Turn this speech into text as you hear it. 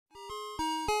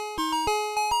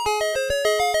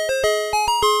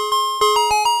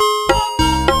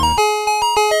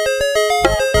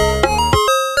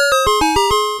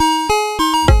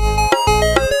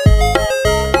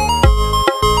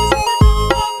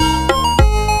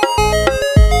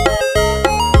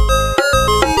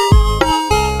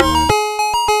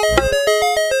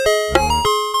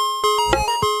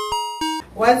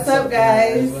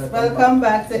Welcome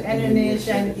back to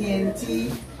Nation ENT.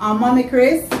 I'm Mommy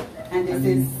Chris, and this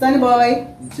is Sunny Boy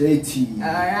JT.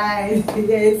 Alright,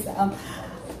 yes.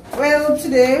 Well,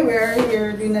 today we're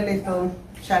here doing a little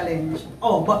challenge.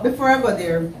 Oh, but before I go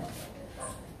there,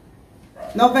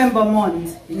 November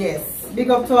month, yes.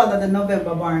 Big up to all of the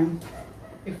November born.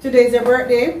 If today is your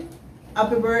birthday,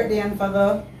 happy birthday, and for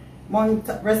the month,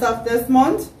 rest of this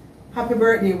month, happy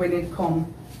birthday when it comes.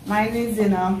 Mine is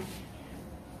in a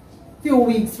few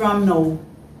weeks from now,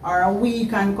 or a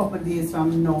week and a couple days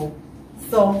from now.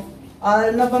 So,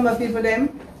 all November people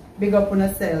them, big up on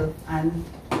yourself, and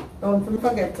don't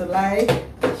forget to like,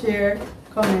 share,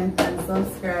 comment, and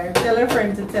subscribe. Tell a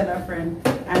friend to tell a friend.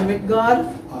 And with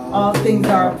God, all things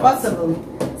are possible.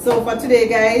 So for today,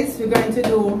 guys, we're going to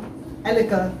do a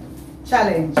little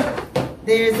challenge.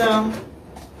 There's a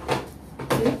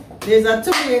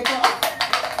tomato.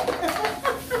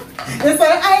 It's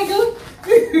an idol.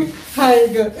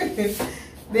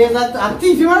 There's a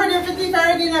thief. You already have a thief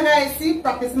already now, guys. See,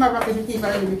 practice the thief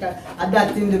already because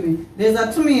that thing to me. There's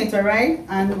a tomato, right?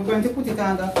 And we're going to put it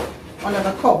on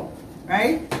the cup,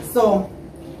 right? So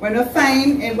when you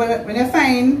find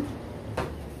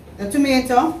the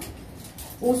tomato,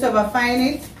 whosoever find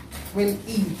it will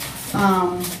eat. We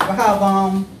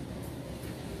have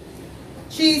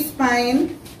cheese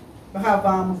pine, we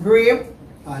have grape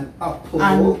And apple.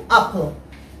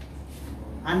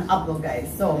 And apple, guys.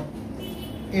 So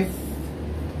if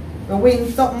we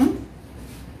win something,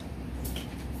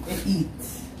 we eat.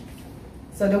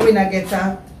 So the winner gets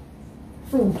a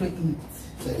fruit to eat.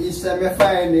 So each time you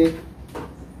find the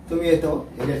tomato,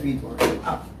 you get to eat one.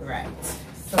 Right.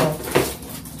 So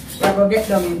we're going to get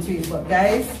down into it. But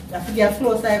guys, you have to get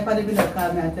close side for the video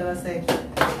call me and tell us say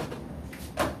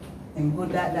and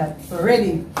good at that. So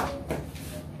ready?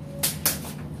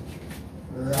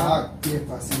 Rock,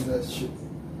 paper, scissors, shoot.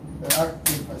 Rock,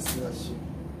 paper, scissors, shoot.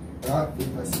 Rock,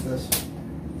 paper, scissors, shoot.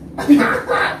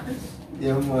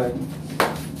 Yeah, man.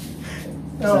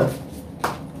 So,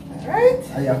 alright.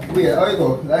 Wait, how you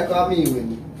go? Like how me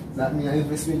win. That me I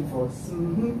first win first.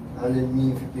 And then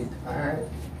me if you pick. Alright.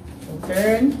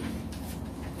 Turn.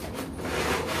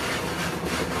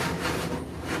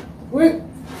 Wait.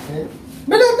 Okay.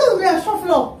 But don't do a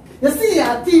shuffle up. You see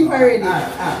a thief already.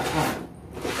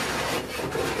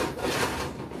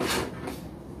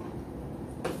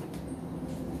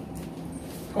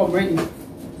 Come ready.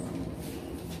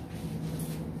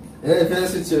 Yeah, if you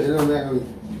switch you don't make me.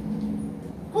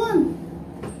 Come on.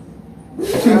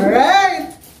 Alright.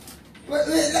 Wait,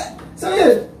 so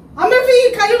yeah. I'm here for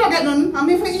eat, can you not get none? I'm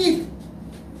here for eat.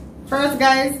 First,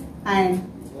 guys, and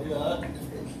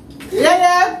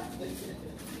yeah.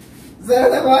 Is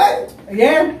that right?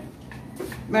 Yeah.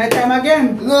 My time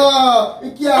again. No,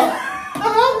 you can't.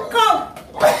 Come.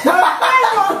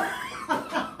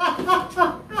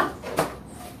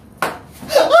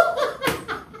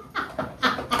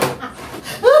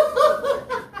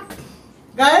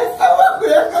 Guys,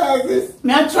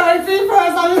 may I try it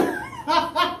first?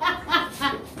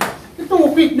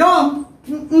 Too big, no.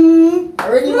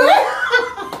 Already?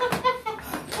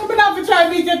 I'm gonna have to try to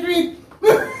beat your treat.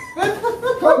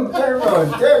 Come, turn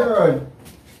around.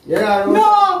 Yeah,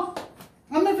 No!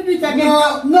 I'm not gonna do it again.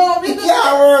 No, it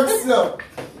can't work, so.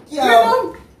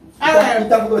 No. Alright. You have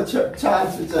to go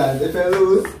chance for chance. If you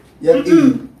lose, you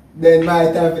eat. Then my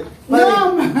time.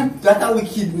 No, man. That's how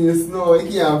wickedness. No, you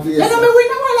can't play. You know me win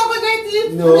the whole of the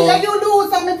team. No. You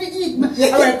lose, I'm gonna eat.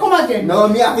 Alright, come again. No,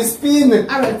 me have to spin.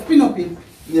 Alright, spin up it.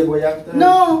 Yeah, but you have to.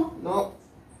 No.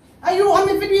 Are you want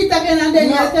me to do it again and then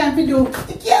you have time to do?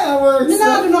 It can't work. Me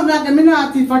not do nothing again, me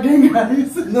not thief again,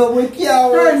 guys. No, but it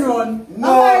can't work. Turn round.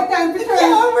 No. Time to It turn.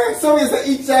 can't work. So it's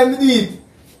each time you eat.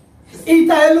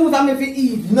 Eat I lose, I'm gonna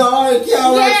eat. No, it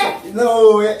can't Yeah. work.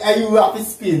 No, you have to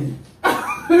spin.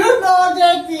 No,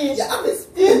 JT. You have to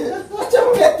spin. Watch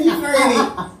out, get teeth already.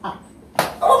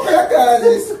 Oh my God,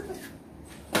 this.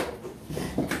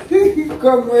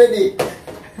 Come ready.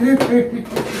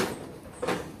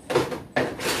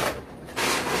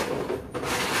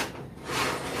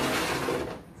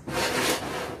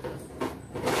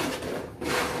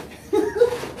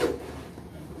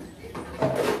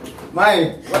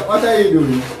 Mike, what are you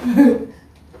doing?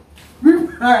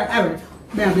 Alright.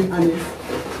 May I be honest?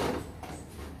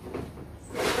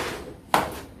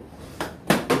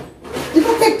 It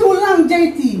will take too long,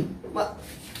 JT.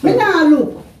 Me now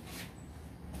look.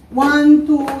 1,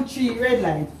 2, 3, red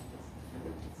light.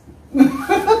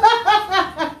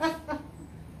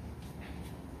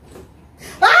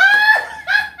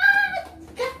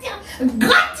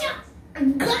 Gotcha!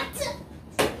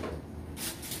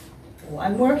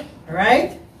 One more,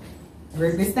 alright?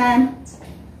 Break this time.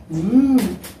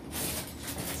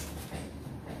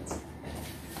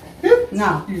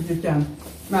 Nah, please you can.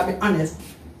 Now be honest.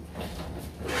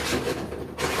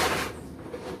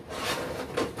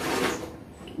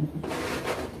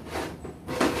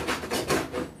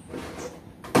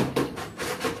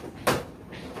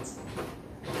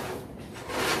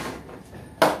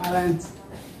 Alan.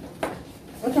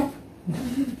 What's up?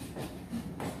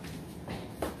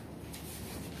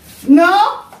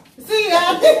 No? See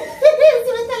ya?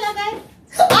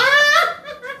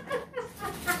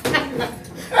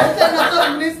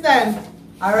 This time.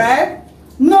 Alright?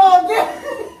 No,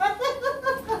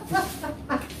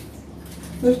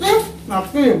 you see? Now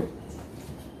see.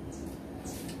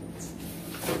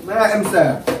 May I am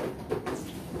sir?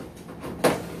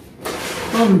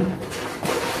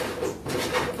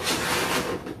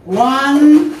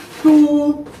 1,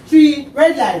 2, 3,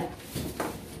 red light.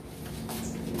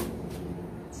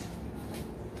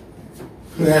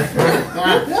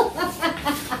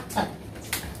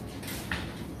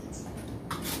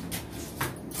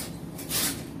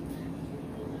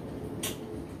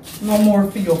 No more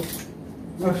for you.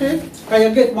 Okay? Can you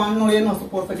get one? No, you're not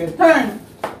supposed to get. Turn.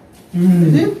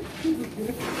 You see?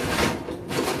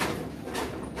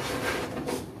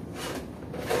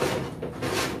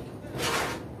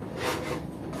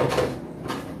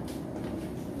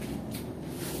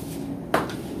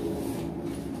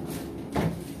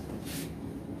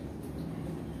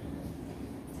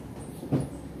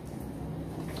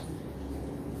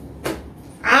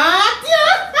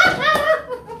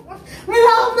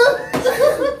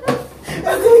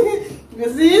 You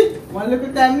see? One look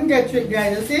at time and get trick,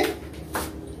 guys. You see?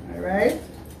 Alright.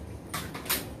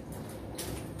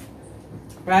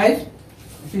 Right?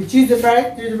 See, cheesy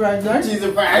fries. Cheesy fries done.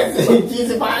 Cheesy fries.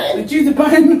 Cheesy fries. The cheesy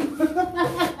fries.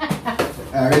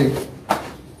 Alright.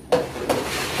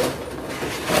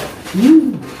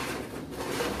 Mm.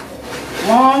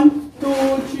 1,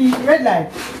 2, 3, red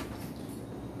light.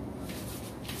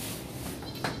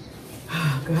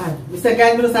 God. Mr. Guy,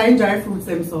 I just enjoy fruits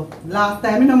them so. Last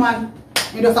time, you know, man,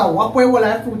 you just walk away while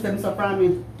I fruits them so from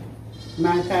me.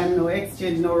 Mankind, no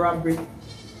exchange, no robbery.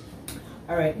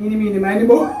 Alright, any minimum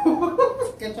anymore.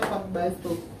 Catch up on my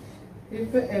stuff.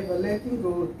 If you ever let him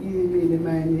go, any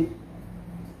minimum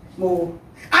more.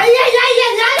 Ay, ay, ay,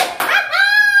 ay, ay!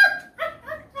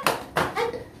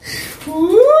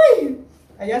 Ooh!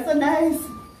 You're so nice.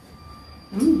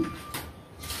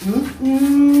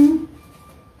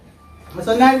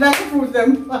 So nice that you fruit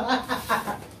them.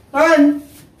 Turn.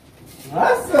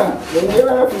 Awesome. Then you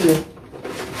are for you.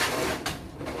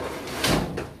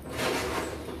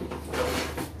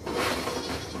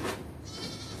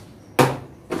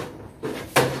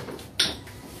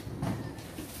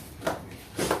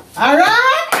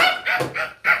 Alright.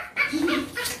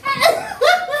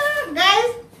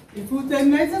 Guys, you fruit them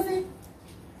nice, I see.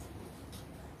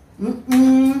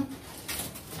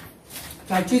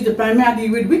 I choose the primary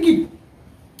with wicked.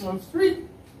 On street.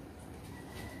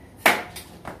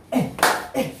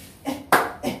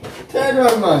 Turn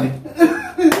on, man.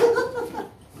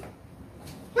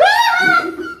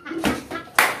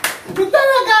 You tell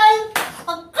her, guys. I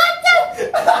got him.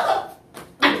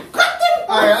 I got him.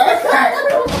 Alright. I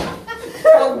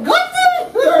got him.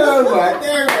 Turn on, man.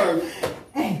 Turn on.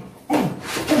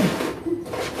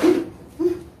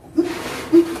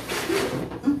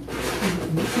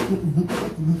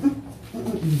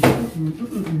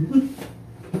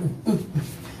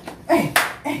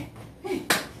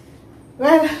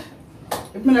 Well,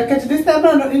 if I catch this time,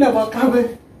 I'm not in about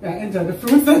coming. I enjoy the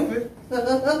fruits of it.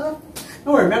 Don't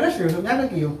worry, I'm not sure. I'm not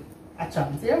give you a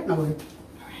chance here. No worry.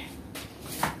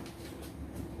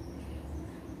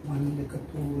 One, look at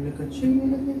 2, look at 3,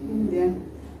 look at Indian.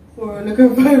 4, look at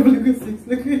 5, look at 6,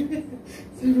 look at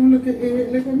 7, look at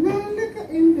 8, look at 9, look at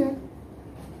Indian.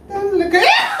 10, look at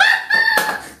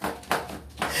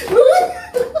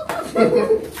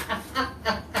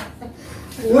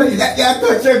Well, you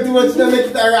touch her too much to make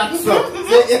it a rock, so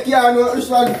you can't know which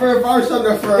one firm or which one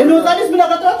the firm. You know that is me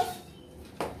not a touch?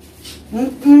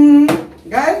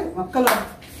 Guys, what color?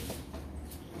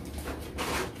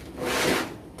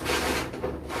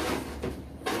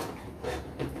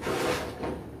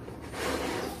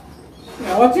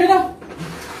 Now watch it now.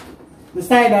 The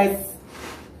side eyes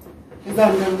is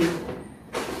on them.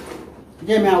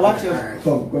 Give me a watch you. Alright,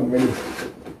 come, ready.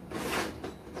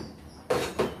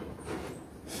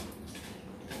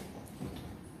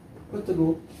 Good to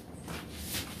go.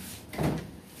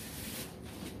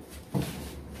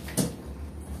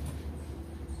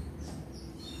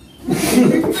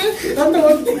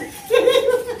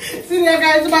 See there,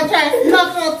 guys, about trying to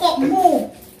knock her fucking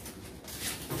move.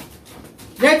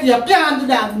 Jackie, you can't do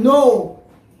that. No.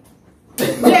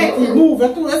 Jackie, move.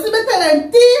 Let's see me tell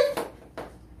them, thief.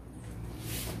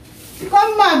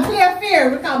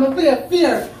 fear. Because I play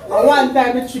fear. And one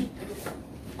time the trick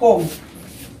come.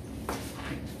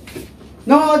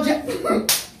 No, see,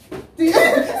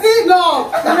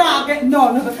 no. You're not getting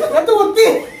none. You're too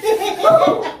thick.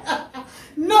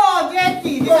 No,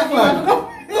 Jackie. This is what go.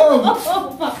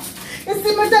 You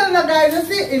see me telling you guys, you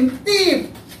see, in thief.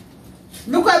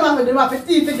 Look at my the map,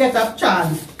 thief to get a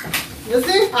chance. You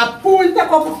see? A pool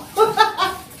take up.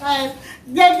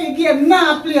 Jackie game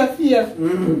now play fear.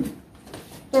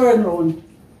 Third round.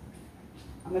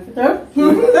 Am I fit her?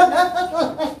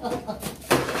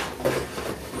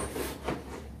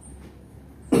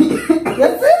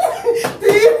 That's it?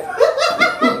 Thief!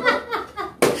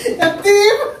 A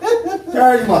thief!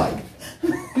 Third one.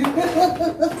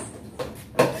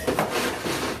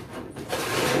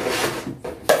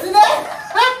 See that?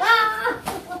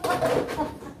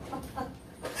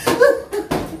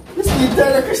 Christine,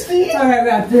 tell her, Christine. Alright,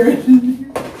 we're third.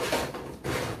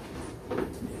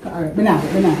 Alright, banana.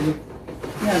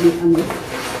 Yeah, I'm good.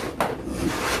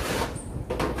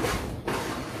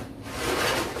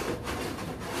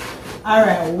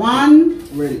 Alright,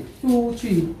 1, Ready. 2,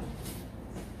 3.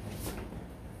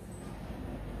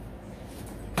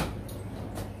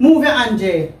 Move your hand,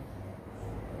 Jay.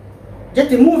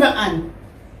 Jetty, move your hand.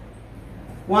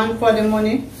 1 for the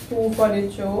money, 2 for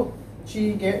the show,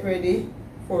 3 get ready,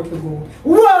 4 to go.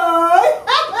 What?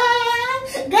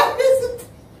 Guys,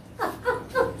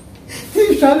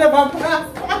 you shall never pass.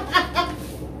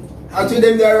 I told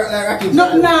them they're like rocking.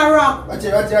 Nothing a rock. Watch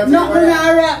it. Nothing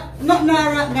a rock. Nothing a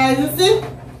rock, guys. You see?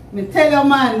 Me tell you,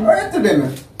 man. What to them?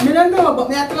 Me don't know, but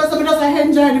me I tell you something just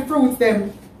enjoy the fruits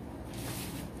them.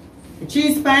 The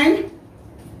cheese pine.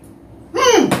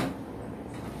 You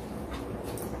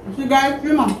see, guys,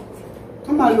 remember,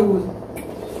 come on, lose.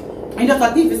 And just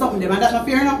a thief is something them, and that's not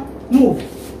fair enough. Move.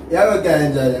 Yeah, we can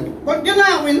enjoy them. But you're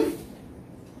not win.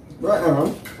 Right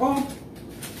now. Oh.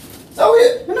 So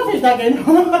it. You're not fit again.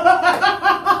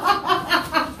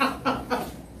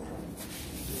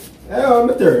 Yeah, I'm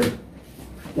a third.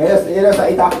 Yes,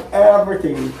 I eat up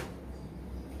everything.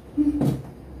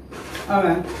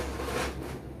 Alright.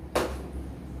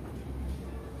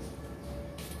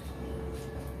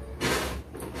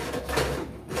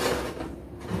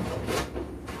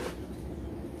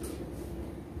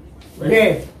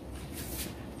 Okay.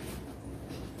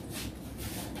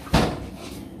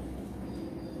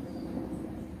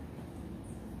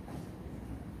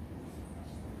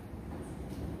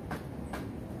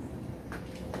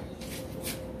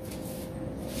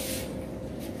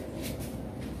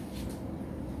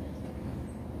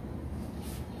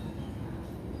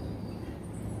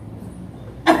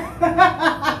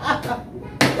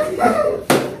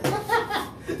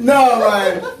 No,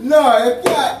 man. No, you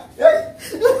can't.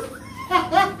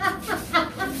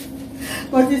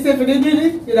 What you say for the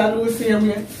did you don't lose same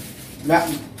way. Nah,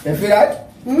 you feel that?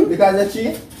 Because you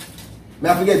cheat? I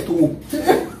forget 2.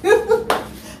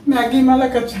 Me I give me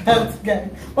like a chance, guys.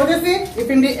 But you see, if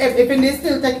in this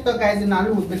still take it up, guys, you not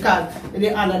lose because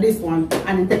they under this one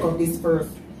and then take up this first.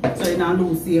 So you not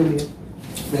lose same way.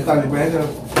 Because the pressure.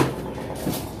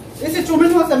 Is it true? Me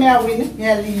know say me I win, me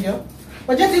I lead you.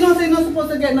 But just you know say you're not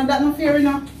supposed to get none that no fear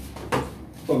enough.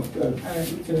 Come, turn.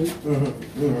 Alright, me too.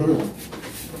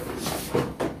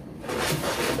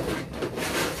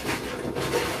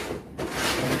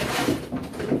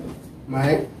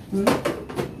 Mike,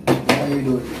 how you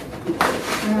doing?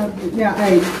 Yeah,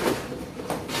 I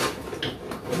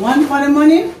 1 for the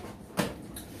money,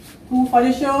 2 for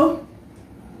the show.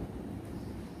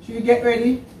 Should you get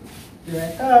ready? Here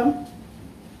I come.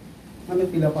 Let me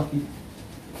fill up a feet.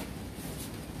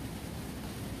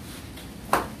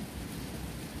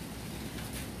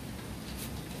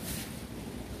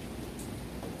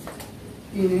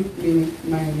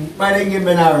 Mine. Man, they give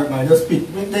me an hour, man. Just pick.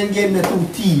 Then give me 2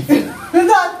 teeth.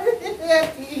 Not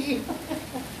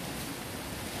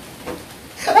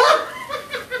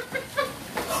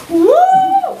Woo!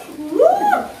 Woo!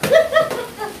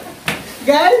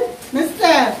 Guys,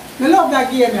 Mr. I love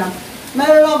that game, yeah.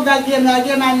 I love that game. That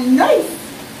game is nice.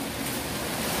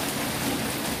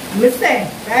 Mr.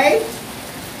 Right?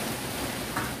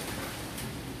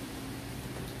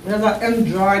 Just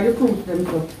enjoy the fruit them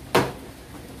too.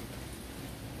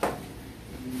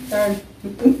 Turn.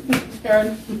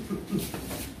 Turn.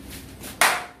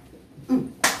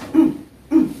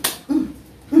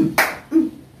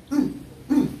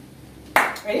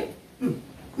 Ready?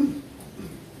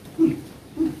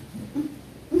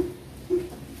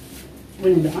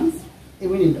 Winning dance. The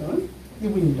winning dance. The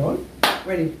winning dance.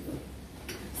 Ready?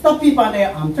 Stop people on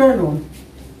their arm. Turn on.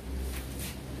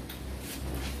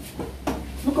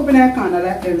 Look up in their corner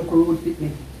like they look a road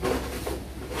picnic.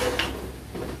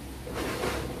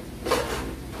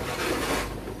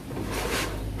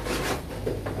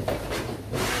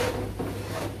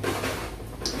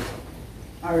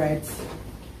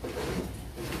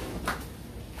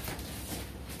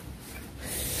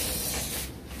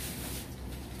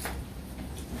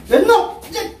 No,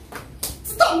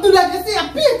 stop do that. You see, I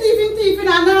pay thief and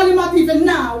all him a thief and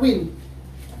now win.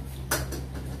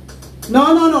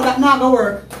 No, that not gonna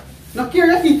work. No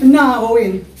carry a thief now go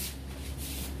win.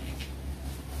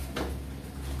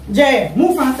 Jay,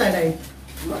 move from side eye.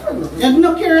 You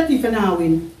no carry a thief and now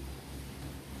win.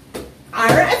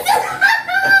 Alright.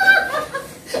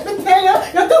 I tell you,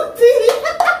 you're too thief.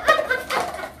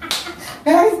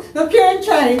 Guys, no carry and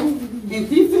try. And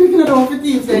thief you can do for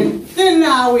thief and still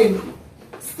now win.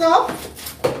 Stop.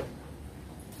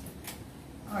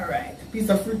 Alright, piece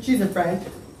of fruit cheese fry.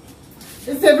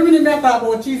 It's every minute I talk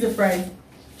about cheese fry.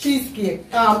 Cheesecake.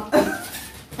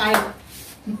 Fine.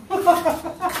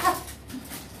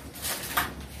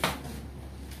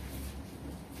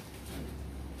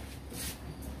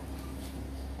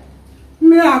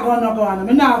 Me not gonna go on.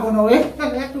 Me not gonna wait.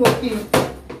 That's okay.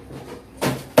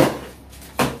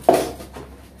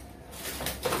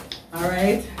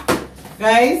 Alright.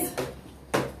 Guys.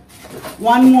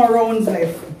 One more round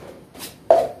left.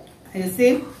 You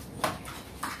see?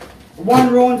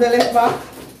 One round left back.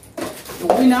 The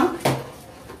winner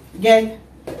get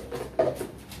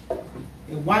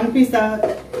one piece of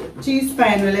cheese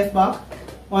pine left back,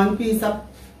 one piece of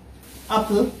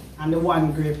apple, and the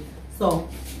one grape. So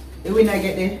the winner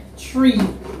get the 3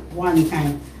 one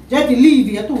time. Just leave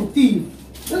your 2 teeth.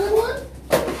 You know what?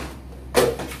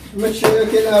 Make sure you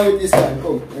can have it this time.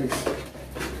 Come, thanks.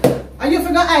 And you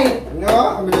forgot I?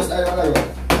 No, I'm just I don't know.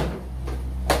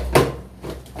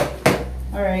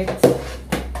 Alright.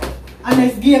 And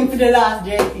next game for the last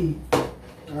JT.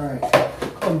 Alright.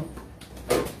 Come.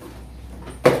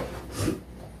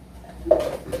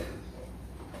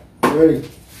 Ready?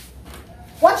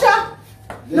 Watch out!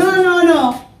 No.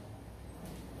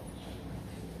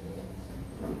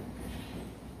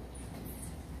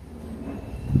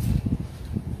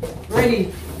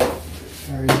 Ready?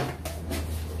 Alright.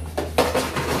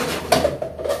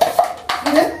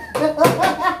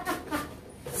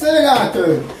 Say that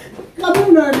turn. Come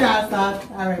on, no, that's that.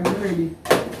 Alright, I'm ready.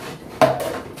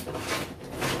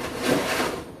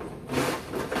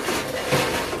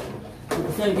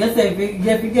 So you say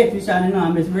if you get fish on the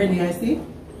arm, it's ready, I see.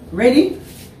 Ready?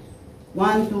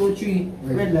 1, 2, 3,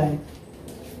 red light.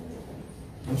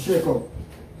 And shake up.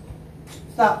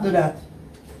 Stop do that.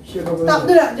 Shake up Stop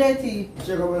do that, JT.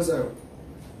 Shake up yourself.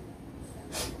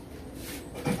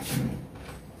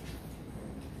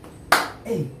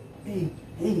 Hey.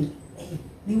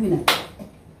 Leave me that.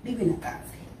 Leave me that.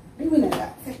 Leave me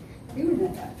that. Leave me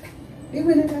that. Leave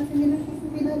me that.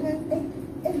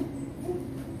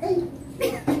 Hey.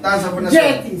 Dance up on the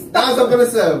JT, self. Dance up on the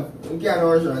self. You can't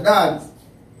rush her. Dance.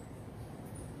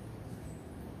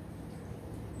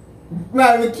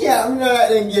 Man, we can't. I'm not like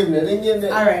them game there. Them game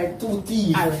there. Alright. 2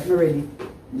 teeth. Alright, we're ready.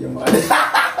 Yeah, man.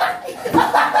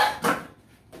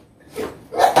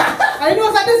 I know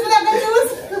that this one I can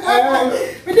choose.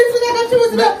 But this one I can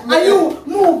choose. Are you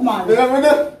move, man?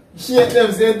 Remember shake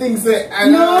them say things say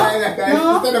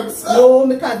No,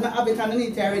 because my habit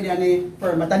underneath already and the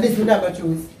permit. And this one I can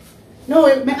choose. No,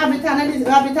 my habit and this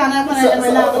habit and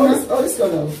how this go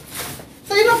now?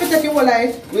 So you don't have to take your whole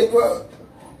life. Wait, what?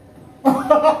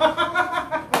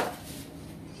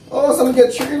 Oh, so we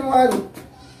get 3 in 1.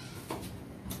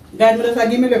 God, but just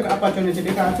give me the opportunity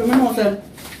because you know, sir.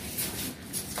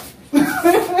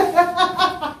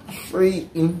 3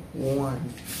 in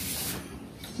 1.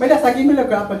 But that's give me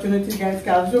the opportunity, guys,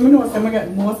 because you know, sir, I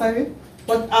get most of it.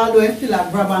 But although I still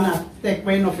have grab and not take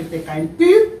way enough to take kind.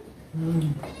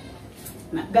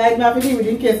 Guys, I have to leave it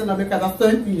in case now because I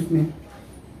still tease me.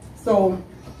 So,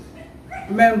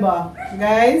 remember,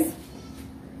 guys,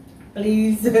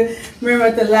 please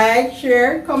remember to like,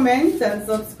 share, comment, and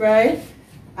subscribe.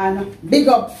 And big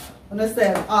up on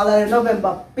yourself, all of the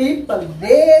November people.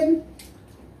 Then,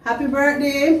 happy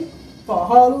birthday for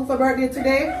all who for birthday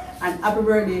today, and happy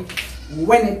birthday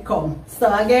when it comes.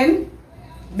 So again,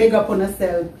 big up on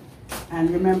yourself. And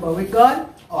remember, with God,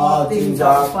 all things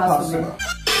are possible.